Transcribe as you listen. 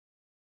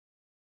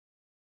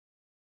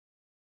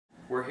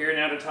we're here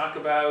now to talk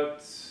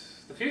about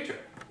the future.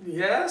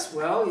 Yes,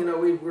 well, you know,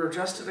 we were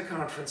just at a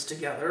conference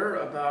together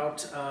about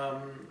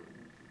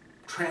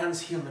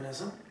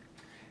transhumanism,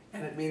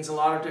 and it means a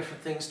lot of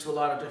different things to a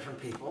lot of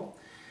different people.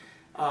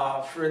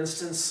 For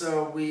instance,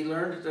 we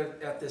learned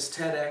at this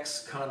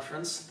TEDx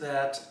conference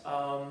that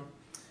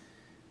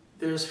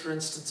there's, for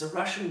instance, a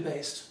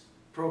Russian-based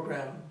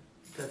program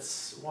that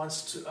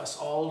wants us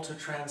all to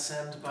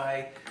transcend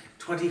by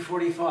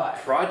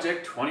 2045.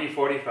 Project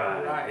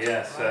 2045. Right.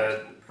 Yes.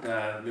 Right.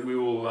 We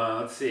will,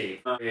 let's see,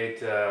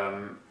 create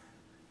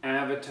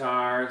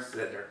avatars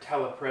that are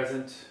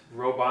telepresent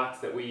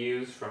robots that we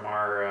use from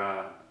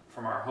our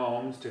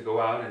homes to go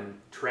out and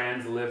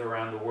live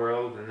around the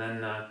world, and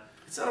then...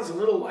 It sounds a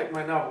little like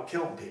my novel,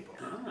 Killing People.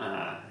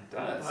 It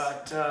does.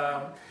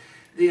 But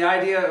the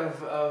idea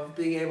of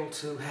being able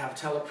to have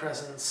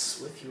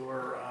telepresence with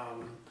your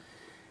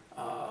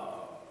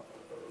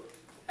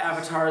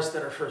avatars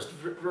that are first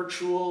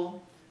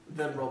virtual,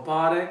 then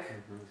robotic,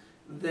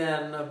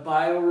 then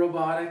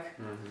bio-robotic,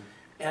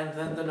 and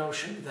then the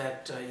notion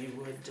that you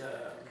would...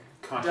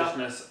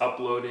 consciousness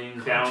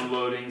uploading,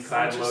 downloading,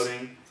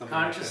 sideloading.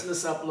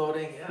 Consciousness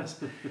uploading,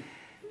 yes.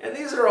 And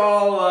these are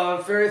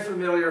all very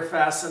familiar,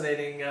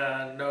 fascinating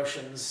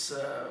notions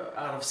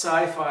out of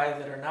sci-fi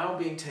that are now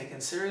being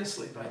taken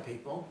seriously by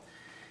people.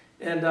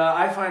 And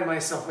I find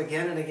myself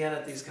again and again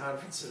at these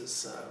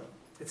conferences.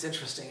 It's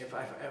interesting, if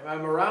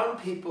I'm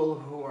around people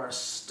who are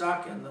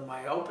stuck in the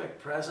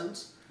myopic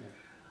present,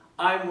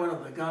 I'm one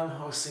of the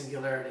gung-ho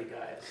singularity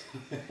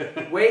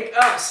guys. Wake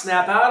up,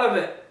 snap out of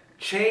it.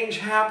 Change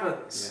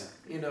happens.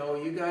 Yeah. You know,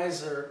 you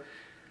guys are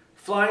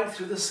flying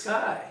through the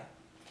sky.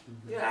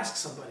 You ask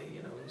somebody,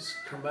 you know, who's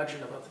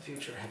curmudgeon about the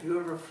future, have you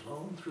ever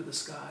flown through the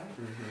sky?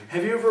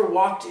 Have you ever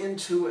walked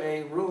into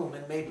a room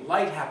and made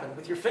light happen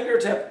with your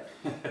fingertip?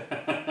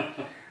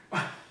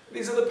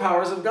 These are the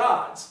powers of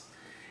gods.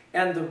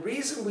 And the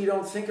reason we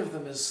don't think of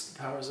them as the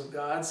powers of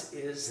gods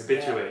is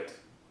habituate.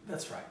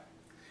 That's right.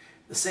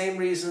 The same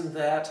reason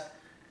that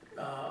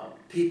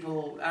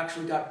people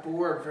actually got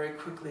bored very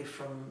quickly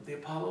from the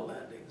Apollo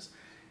landings,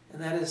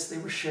 and that is they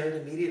were shared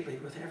immediately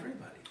with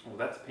everybody. Well,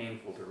 that's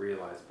painful to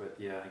realize, but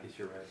yeah, I guess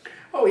you're right.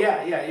 Oh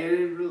yeah, yeah.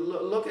 You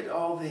look at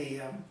all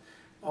the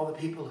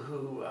people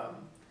who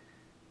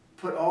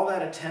put all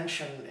that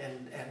attention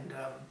and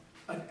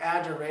an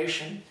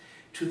adoration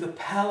to the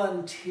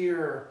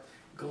Palantir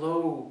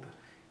globe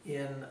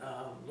in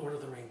Lord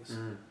of the Rings.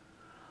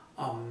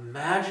 A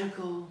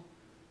magical,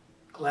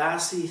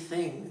 glassy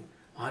thing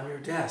on your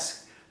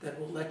desk that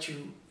will let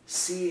you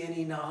see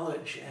any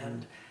knowledge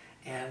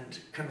and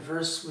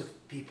converse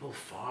with people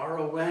far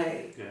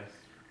away. Yes.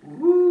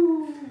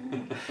 Woo!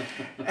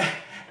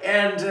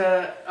 And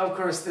of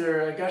course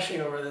they're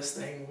gushing over this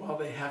thing while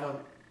they have a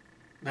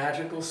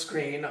magical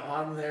screen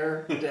on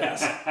their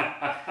desk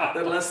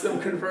that lets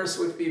them converse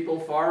with people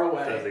far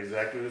away. Does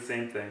exactly the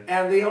same thing.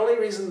 And the only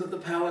reason that the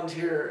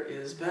Palantir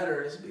is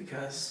better is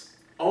because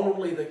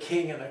only the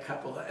king and a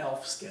couple of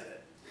elves get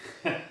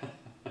it.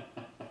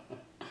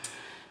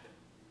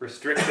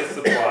 Restrict the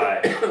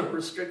supply.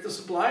 Restrict the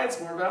supply, it's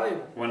more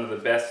valuable. One of the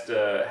best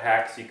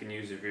hacks you can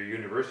use if you're a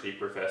university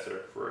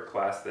professor for a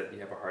class that you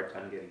have a hard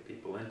time getting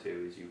people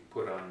into is you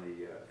put on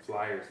the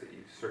flyers that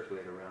you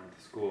circulate around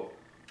the school.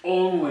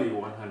 Only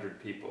 100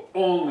 people,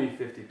 only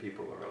 50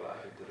 people are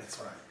allowed into this.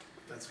 That's right,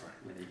 that's right.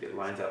 And you get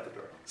lines out the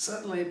door.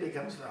 Suddenly it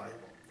becomes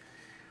valuable.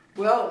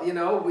 Well, you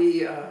know,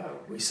 we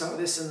saw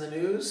this in the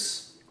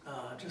news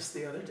just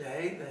the other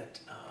day that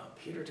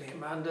Peter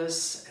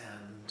Diamandis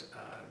and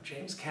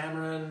James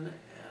Cameron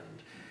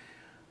and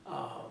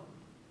a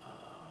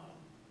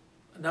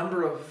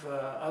number of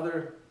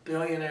other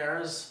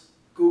billionaires,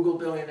 Google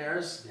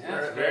billionaires. Yeah,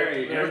 it's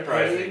very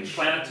enterprising.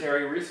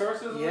 Planetary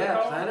resources?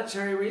 Yeah,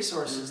 planetary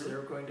resources.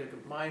 They're going to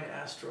mine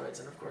asteroids.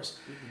 And of course,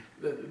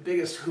 the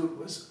biggest hoot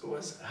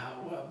was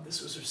how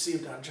this was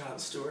received on Jon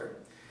Stewart.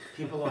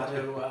 People ought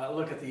to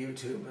look at the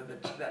YouTube of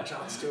that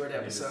Jon Stewart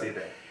episode. I need to see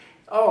that.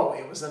 Oh,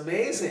 it was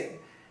amazing.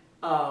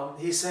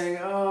 He's saying,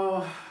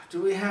 oh,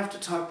 do we have to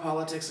talk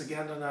politics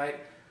again tonight?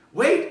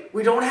 Wait,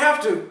 we don't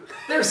have to.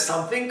 There's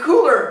something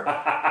cooler.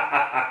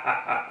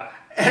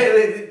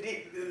 And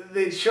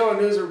they show a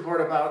news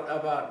report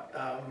about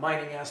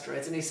mining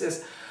asteroids, and he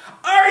says,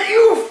 are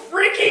you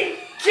freaking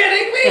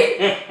kidding me?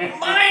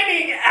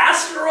 Mining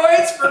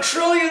asteroids for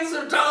trillions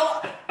of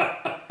dollars?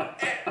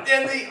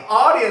 And the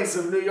audience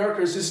of New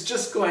Yorkers is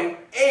just going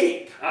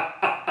ape.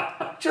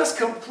 Just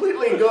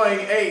completely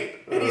going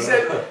ape. And he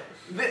said,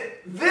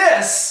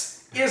 this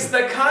is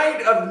the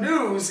kind of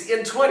news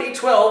in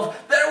 2012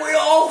 that we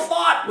all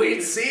thought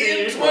we'd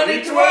see in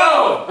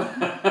 2012.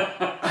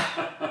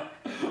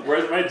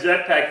 Where's my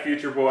jetpack,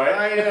 future boy?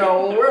 I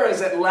know. Well, where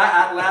is it at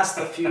last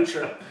the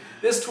future?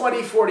 This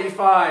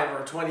 2045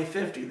 or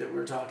 2050 that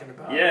we're talking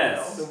about.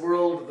 Yes. You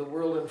know, the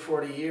world in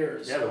 40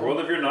 years. Yeah, the world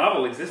of your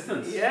novel,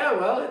 Existence. Yeah,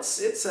 well, it's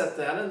set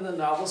then, and the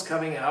novel's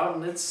coming out,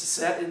 and it's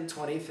set in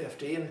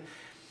 2050.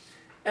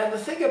 And the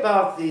thing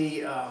about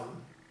the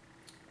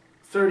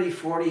 30,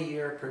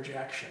 40-year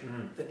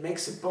projection that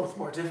makes it both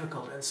more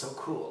difficult and so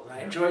cool. And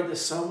I enjoyed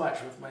this so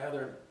much with my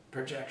other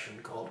projection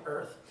called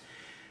Earth,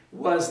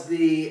 was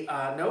the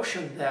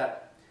notion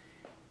that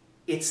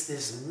it's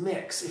this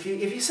mix. If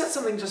you said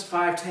something just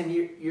 5, 10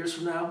 years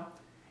from now,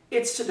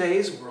 it's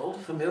today's world,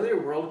 familiar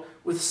world,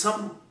 with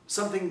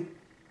something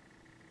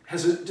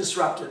has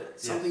disrupted it.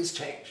 Something's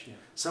changed. Yeah.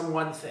 Some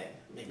one thing.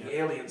 Maybe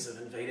aliens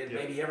have invaded,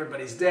 maybe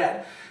everybody's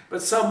dead,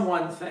 but some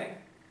one thing.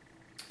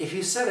 If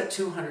you set it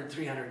 200,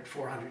 300,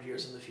 400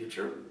 years in the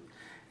future,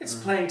 it's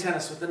playing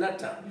tennis with the net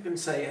down. You can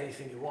say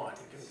anything you want.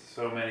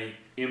 So many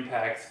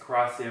impacts,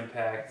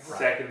 cross-impacts,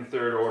 second,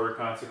 third order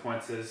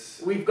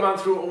consequences. We've gone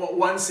through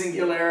one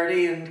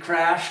singularity and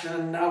crashed,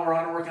 and now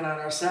we're working on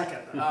our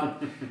second.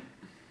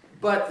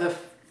 But the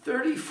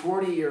 30,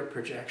 40-year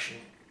projection,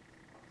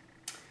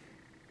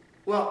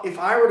 well, if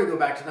I were to go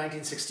back to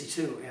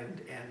 1962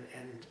 and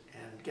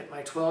get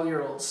my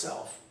 12-year-old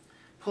self,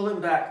 pull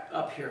him back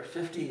up here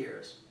 50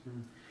 years,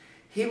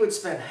 he would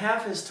spend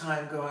half his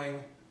time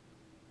going,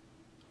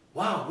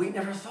 wow, we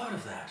never thought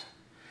of that.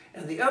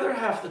 And the other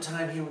half the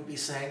time he would be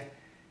saying,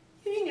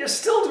 you mean you're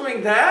still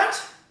doing that?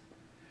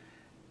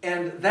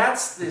 And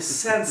that's the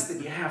sense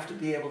that you have to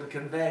be able to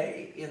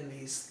convey in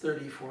these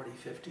 30, 40,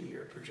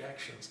 50-year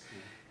projections.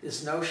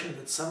 This notion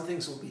that some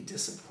things will be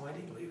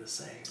disappointingly the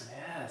same.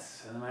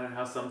 Yes, and no matter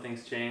how some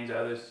things change,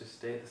 others just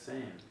stay the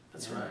same.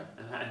 That's right.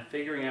 And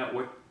figuring out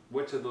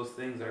which of those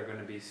things are going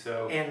to be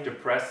so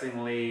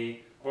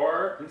depressingly,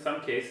 or in some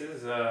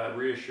cases,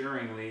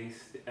 reassuringly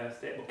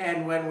stable.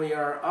 And when we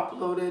are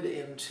uploaded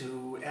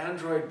into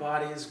android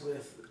bodies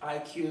with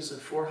IQs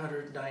of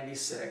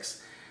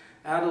 496,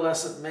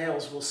 adolescent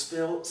males will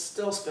still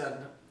spend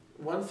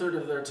 1/3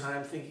 of their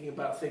time thinking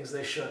about things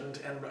they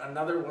shouldn't, and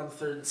another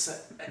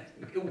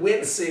 1/3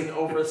 wincing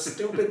over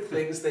stupid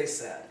things they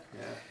said.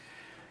 Yeah.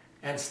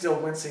 And still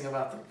wincing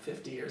about them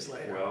 50 years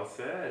later. Well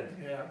said.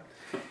 Yeah.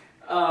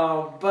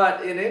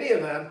 But in any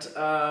event,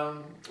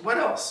 what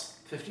else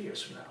 50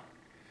 years from now?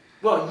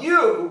 Well,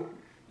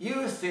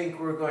 you think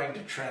we're going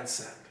to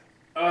transcend.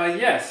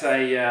 Yes,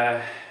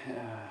 I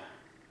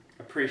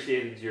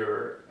appreciated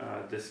your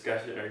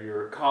discussion, or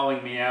your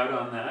calling me out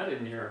on that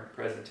in your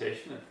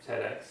presentation at the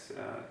TEDx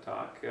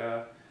talk.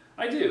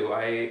 I do.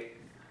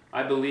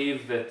 I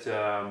believe that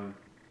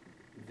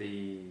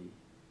the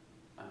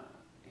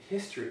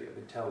history of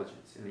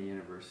intelligence in the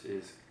universe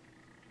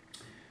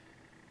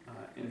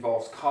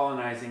involves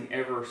colonizing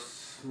ever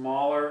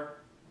smaller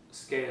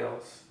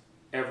scales,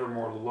 ever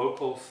more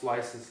local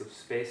slices of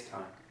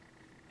space-time,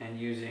 and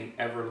using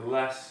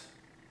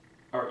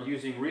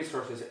using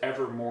resources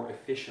ever more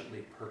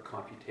efficiently per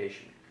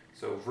computation.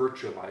 So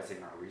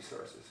virtualizing our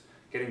resources,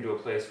 getting to a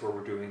place where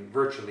we're doing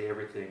virtually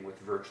everything with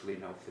virtually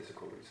no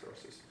physical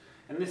resources.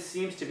 And this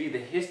seems to be the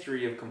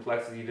history of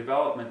complexity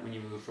development when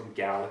you move from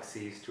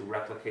galaxies to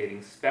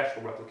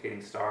special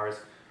replicating stars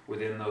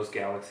within those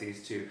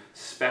galaxies, to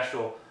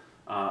special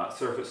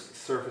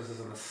surfaces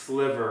on the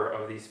sliver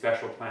of these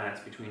special planets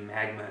between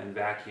magma and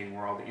vacuum,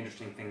 where all the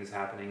interesting things is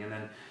happening,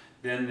 and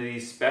then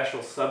these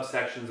special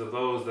subsections of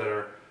those that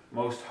are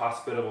most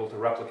hospitable to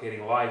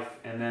replicating life,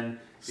 and then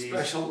these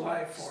special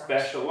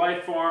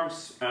life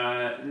forms.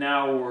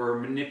 Now we're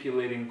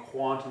manipulating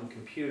quantum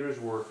computers.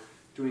 We're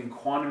doing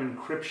quantum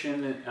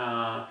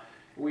encryption.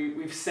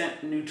 We've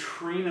sent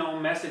neutrino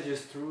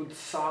messages through the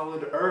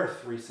solid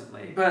Earth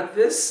recently. But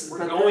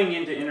we're going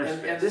into inner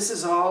space. And this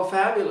is all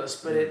fabulous,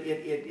 but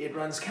it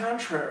runs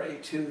contrary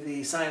to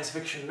the science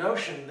fiction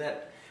notion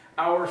that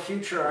our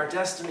future, our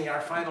destiny,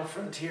 our final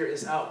frontier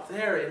is out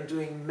there in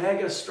doing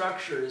mega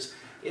structures,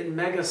 in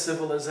mega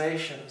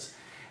civilizations.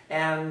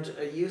 And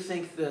you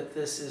think that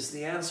this is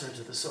the answer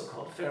to the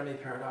so-called Fermi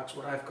paradox,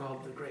 what I've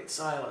called the Great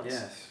Silence.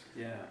 Yes,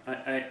 yeah.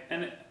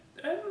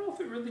 I don't know if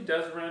it really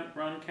does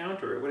run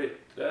counter. What it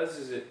does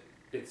is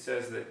it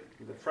says that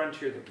the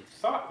frontier that we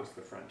thought was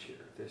the frontier,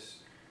 this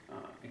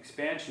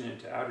expansion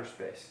into outer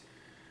space,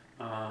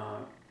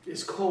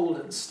 is cold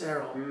and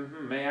sterile.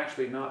 May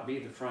actually not be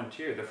the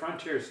frontier. The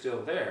frontier is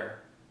still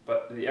there,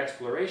 but the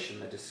exploration,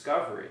 the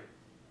discovery,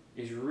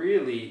 is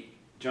really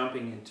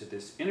jumping into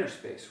this inner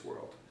space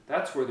world.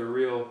 That's where the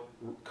real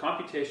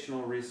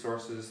computational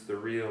resources, the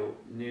real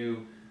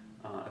new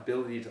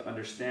ability to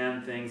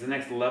understand things, the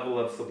next level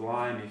of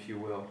sublime, if you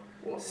will,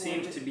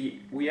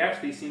 we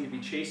actually seem to be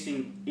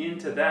chasing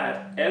into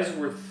that as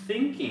we're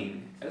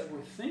thinking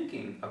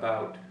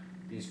about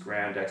these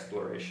grand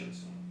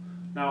explorations.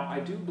 Now,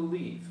 I do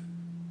believe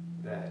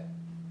that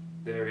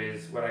there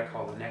is what I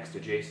call the next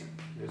adjacent.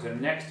 There's a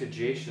next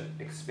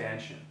adjacent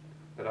expansion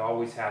that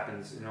always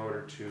happens in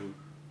order to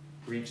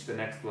reach the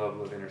next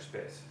level of inner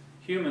space.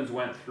 Humans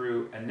went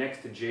through a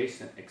next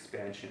adjacent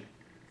expansion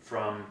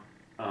from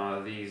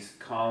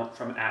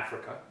from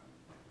Africa,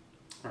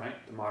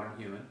 right, the modern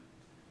human,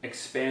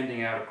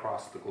 expanding out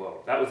across the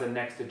globe. That was a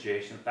next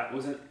adjacent. That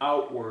was an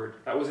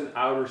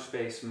outer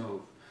space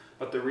move.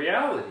 But the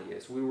reality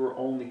is we were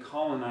only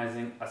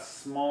colonizing a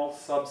small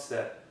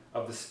subset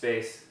of the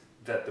space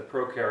that the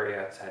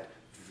prokaryotes had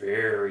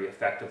very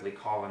effectively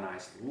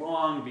colonized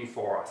long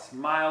before us,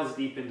 miles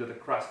deep into the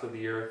crust of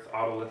the Earth,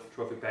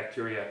 autolithotrophic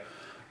bacteria,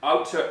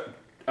 out to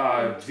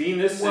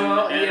Venus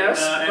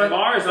and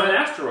Mars on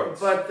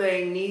asteroids. But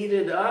they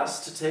needed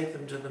us to take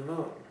them to the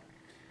moon.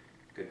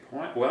 Good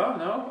point. Well,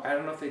 no, I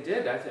don't know if they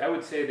did. I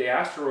would say the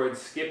asteroids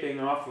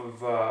skipping off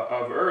of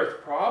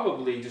Earth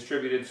probably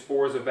distributed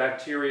spores of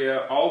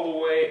bacteria all the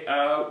way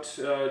out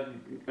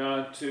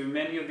to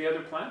many of the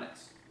other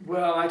planets.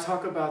 Well, I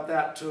talk about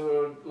that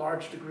to a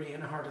large degree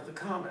in Heart of the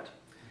Comet.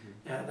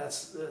 Mm-hmm.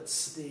 That's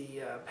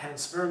the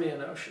panspermia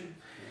notion.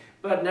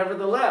 Mm-hmm. But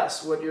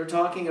nevertheless, what you're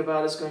talking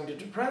about is going to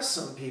depress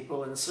some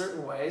people in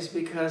certain ways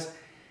because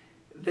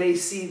they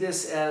see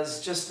this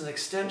as just an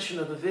extension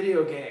of the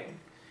video game.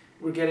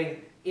 We're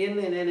getting in,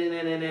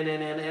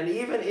 and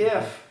even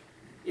if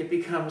it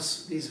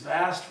becomes these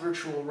vast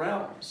virtual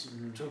realms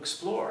to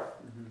explore,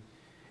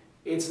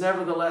 it's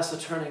nevertheless a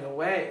turning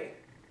away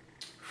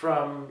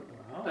from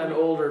an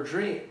older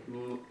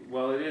dream.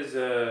 Well, it is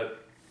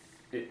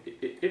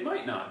it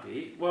might not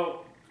be.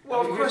 Well,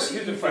 of course you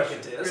think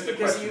it is,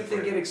 because you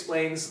think it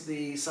explains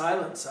the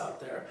silence out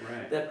there,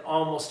 right, that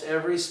almost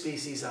every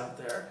species out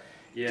there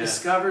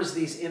discovers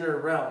these inner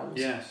realms,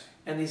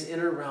 and these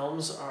inner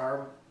realms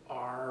are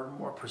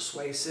more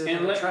persuasive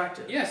and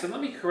attractive. Yes, and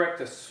let me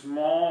correct a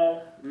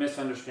small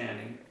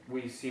misunderstanding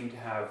we seem to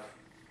have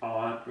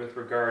with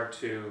regard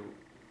to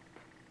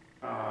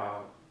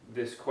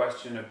this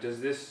question of, does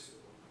this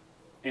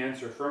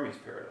answer Fermi's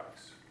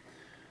paradox?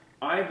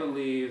 I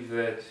believe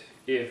that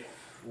if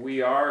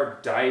we are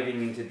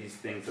diving into these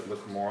things that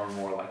look more and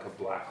more like a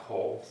black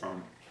hole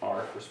from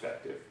our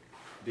perspective,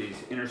 these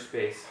inner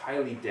space,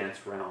 highly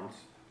dense realms,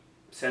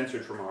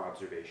 censored from our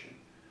observation,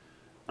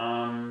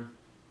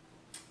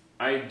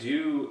 I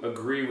do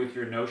agree with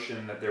your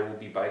notion that there will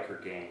be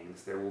biker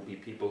gangs. There will be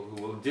people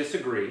who will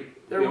disagree.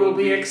 There will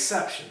be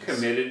exceptions.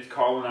 Committed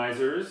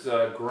colonizers,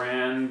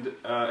 grand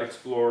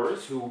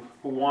explorers who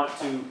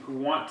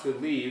want to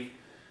leave.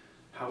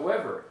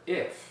 However,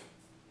 if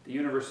the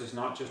universe is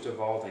not just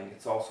evolving,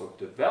 it's also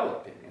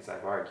developing, as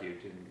I've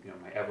argued,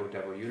 and my Evo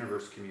Devo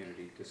universe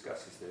community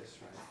discusses this,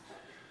 right?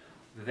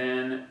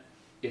 Then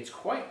it's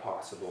quite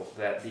possible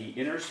that the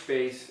inner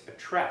space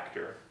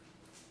attractor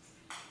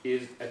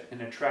is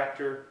an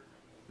attractor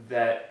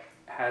that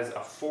has a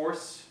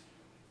force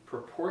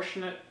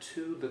proportionate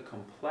to the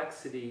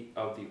complexity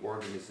of the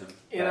organism.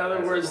 In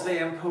other words, they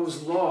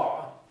impose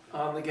law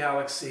on the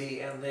galaxy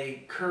and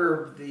they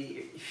curb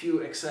the few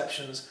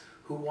exceptions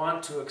who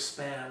want to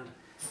expand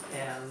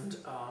and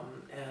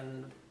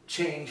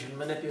change and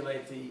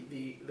manipulate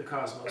the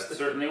cosmos. That's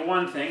certainly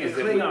one thing is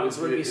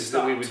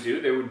that we would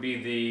do. There would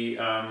be the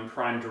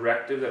prime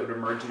directive that would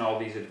emerge in all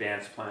these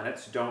advanced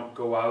planets. Don't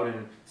go out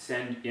and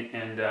send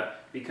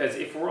because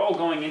if we're all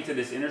going into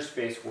this inner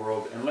space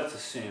world, and let's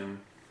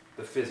assume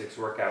the physics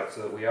work out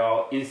so that we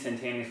all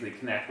instantaneously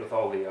connect with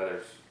all the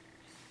others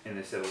in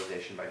the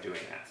civilization by doing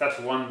that. So that's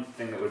one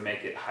thing that would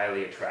make it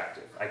highly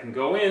attractive. I can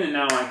go in and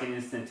now I can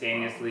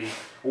instantaneously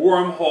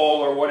wormhole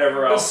or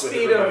whatever else with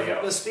everybody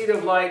else. The speed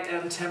of light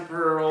and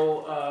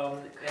temporal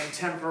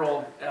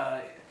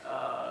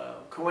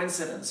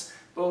coincidence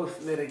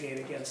both mitigate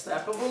against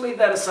that. But we'll leave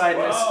that aside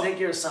and take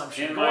your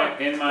assumption. In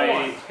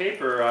my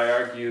paper, I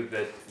argue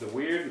that the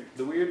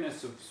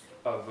weirdness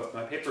of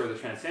my paper, The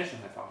Transcension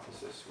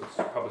Hypothesis, which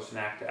was published in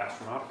Acta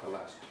Astronautica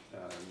last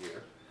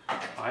year,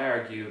 I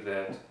argue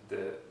that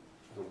the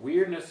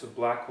weirdness of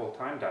black hole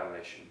time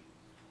dilation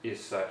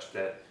is such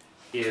that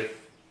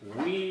if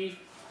we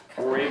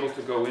were able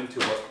to go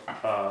into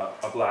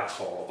a black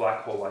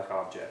hole-like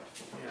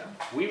object,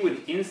 we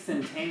would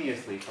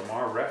instantaneously, from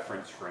our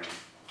reference frame,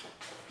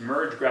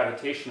 merge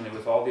gravitationally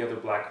with all the other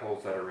black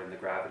holes that are in the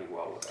gravity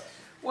well with us.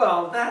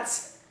 Well,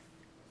 that's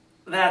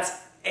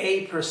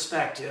a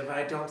perspective.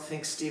 I don't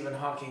think Stephen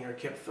Hawking or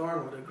Kip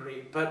Thorne would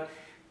agree, but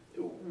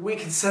we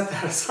can set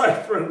that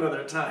aside for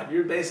another time.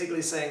 You're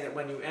basically saying that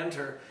when you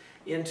enter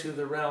into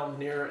the realm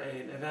near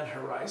an event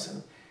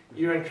horizon,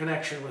 you're in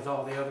connection with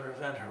all the other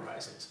event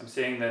horizons. I'm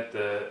saying that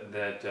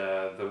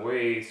the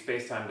way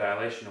space-time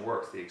dilation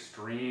works, the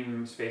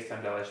extreme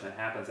space-time dilation that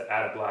happens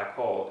at a black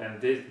hole,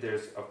 and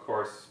there's, of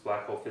course,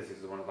 black hole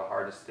physics is one of the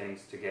hardest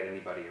things to get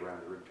anybody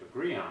around the room to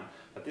agree on,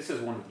 but this is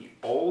one of the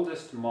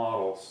oldest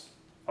models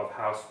of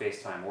how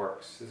space-time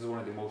works. This is one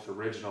of the most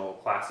original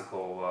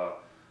classical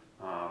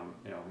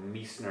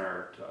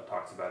Meissner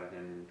talks about it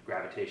in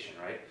Gravitation,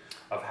 right?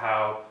 Of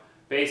how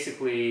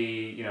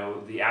basically,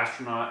 the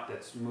astronaut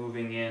that's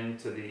moving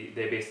into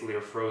they basically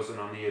are frozen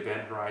on the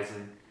event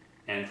horizon,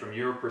 and from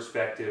your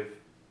perspective,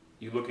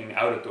 you're looking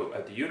out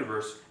at the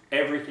universe,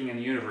 everything in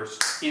the universe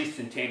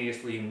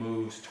instantaneously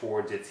moves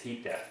towards its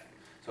heat death.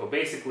 So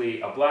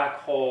basically, a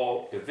black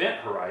hole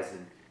event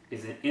horizon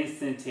is an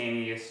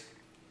instantaneous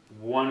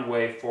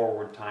one-way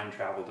forward time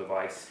travel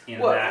device in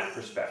that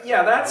perspective.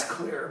 Yeah, that's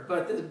clear,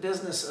 but the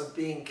business of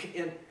being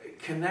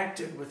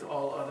connected with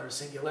all other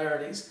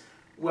singularities,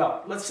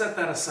 well, let's set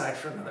that aside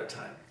for another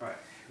time. Right.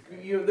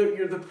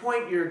 Okay. The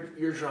point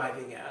you're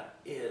driving at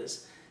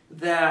is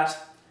that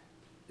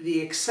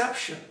the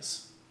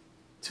exceptions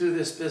to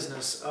this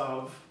business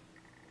of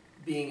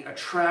being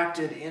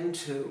attracted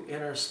into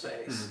inner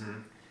space,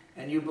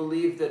 and you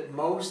believe that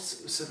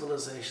most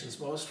civilizations,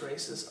 most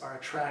races are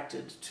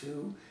attracted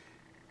to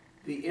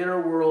the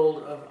inner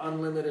world of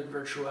unlimited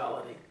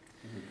virtuality,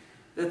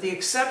 that the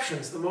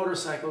exceptions, the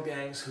motorcycle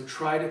gangs who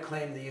try to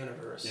claim the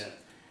universe,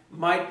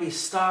 might be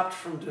stopped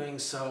from doing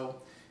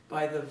so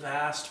by the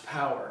vast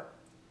power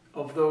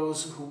of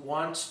those who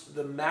want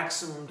the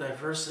maximum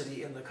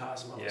diversity in the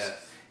cosmos,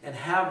 and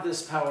have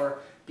this power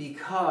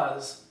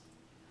because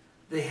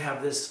they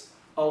have this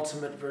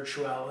ultimate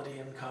virtuality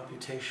and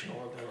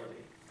computational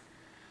ability.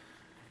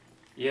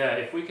 Yeah,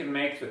 if we can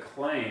make the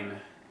claim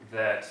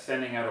that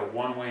sending out a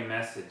one-way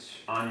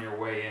message on your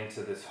way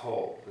into this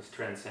hole, this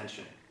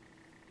transcension,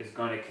 is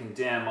going to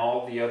condemn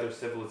all the other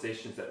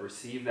civilizations that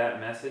receive that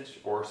message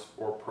or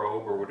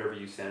probe or whatever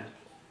you send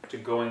to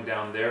going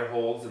down their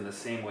holes in the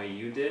same way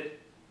you did,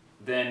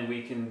 then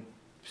we can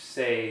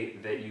say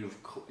that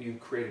you've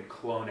created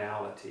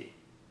clonality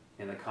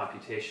in the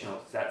computational,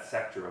 that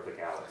sector of the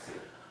galaxy.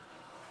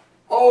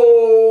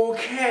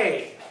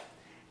 Okay,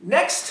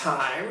 next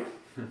time.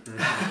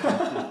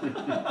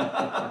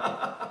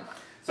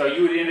 So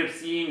you would end up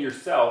seeing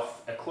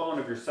yourself, a clone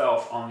of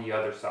yourself, on the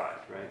other side,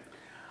 right?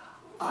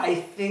 I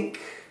think...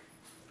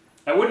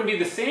 It wouldn't be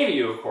the same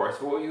you, of course,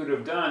 but what you would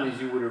have done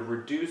is you would have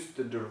reduced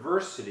the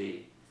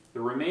diversity, the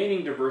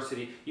remaining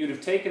diversity. You'd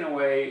have taken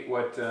away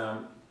what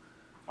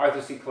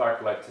Arthur C.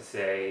 Clarke liked to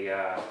say.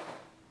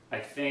 I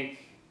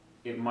think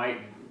it might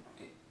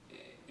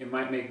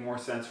make more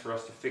sense for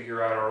us to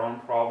figure out our own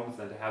problems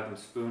than to have them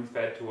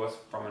spoon-fed to us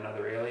from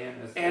another alien.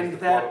 And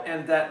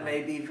that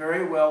may be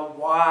very well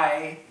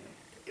why,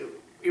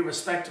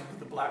 irrespective of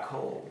the black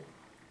hole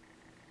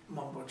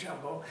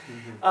mumbo-jumbo,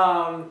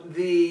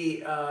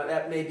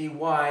 that may be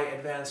why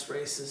advanced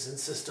races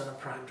insist on a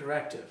prime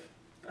directive,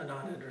 a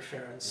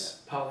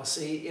non-interference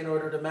policy, in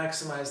order to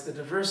maximize the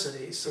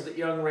diversity so that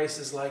young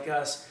races like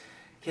us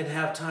can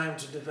have time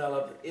to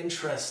develop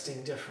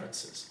interesting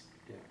differences.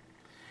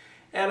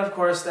 And of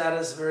course, that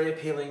is very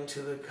appealing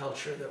to the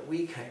culture that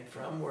we came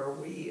from, where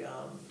we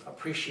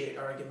appreciate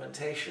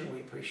argumentation, we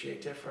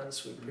appreciate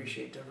difference, we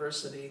appreciate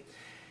diversity.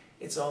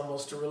 It's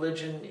almost a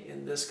religion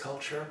in this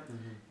culture,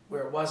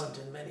 where it wasn't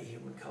in many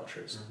human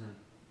cultures.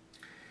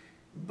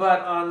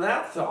 But on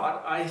that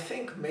thought, I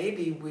think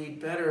maybe we'd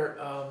better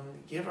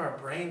give our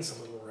brains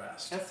a little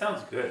rest. That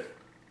sounds good.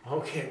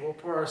 Okay, we'll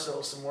pour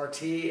ourselves some more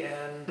tea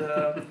and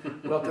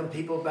welcome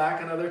people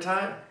back another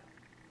time.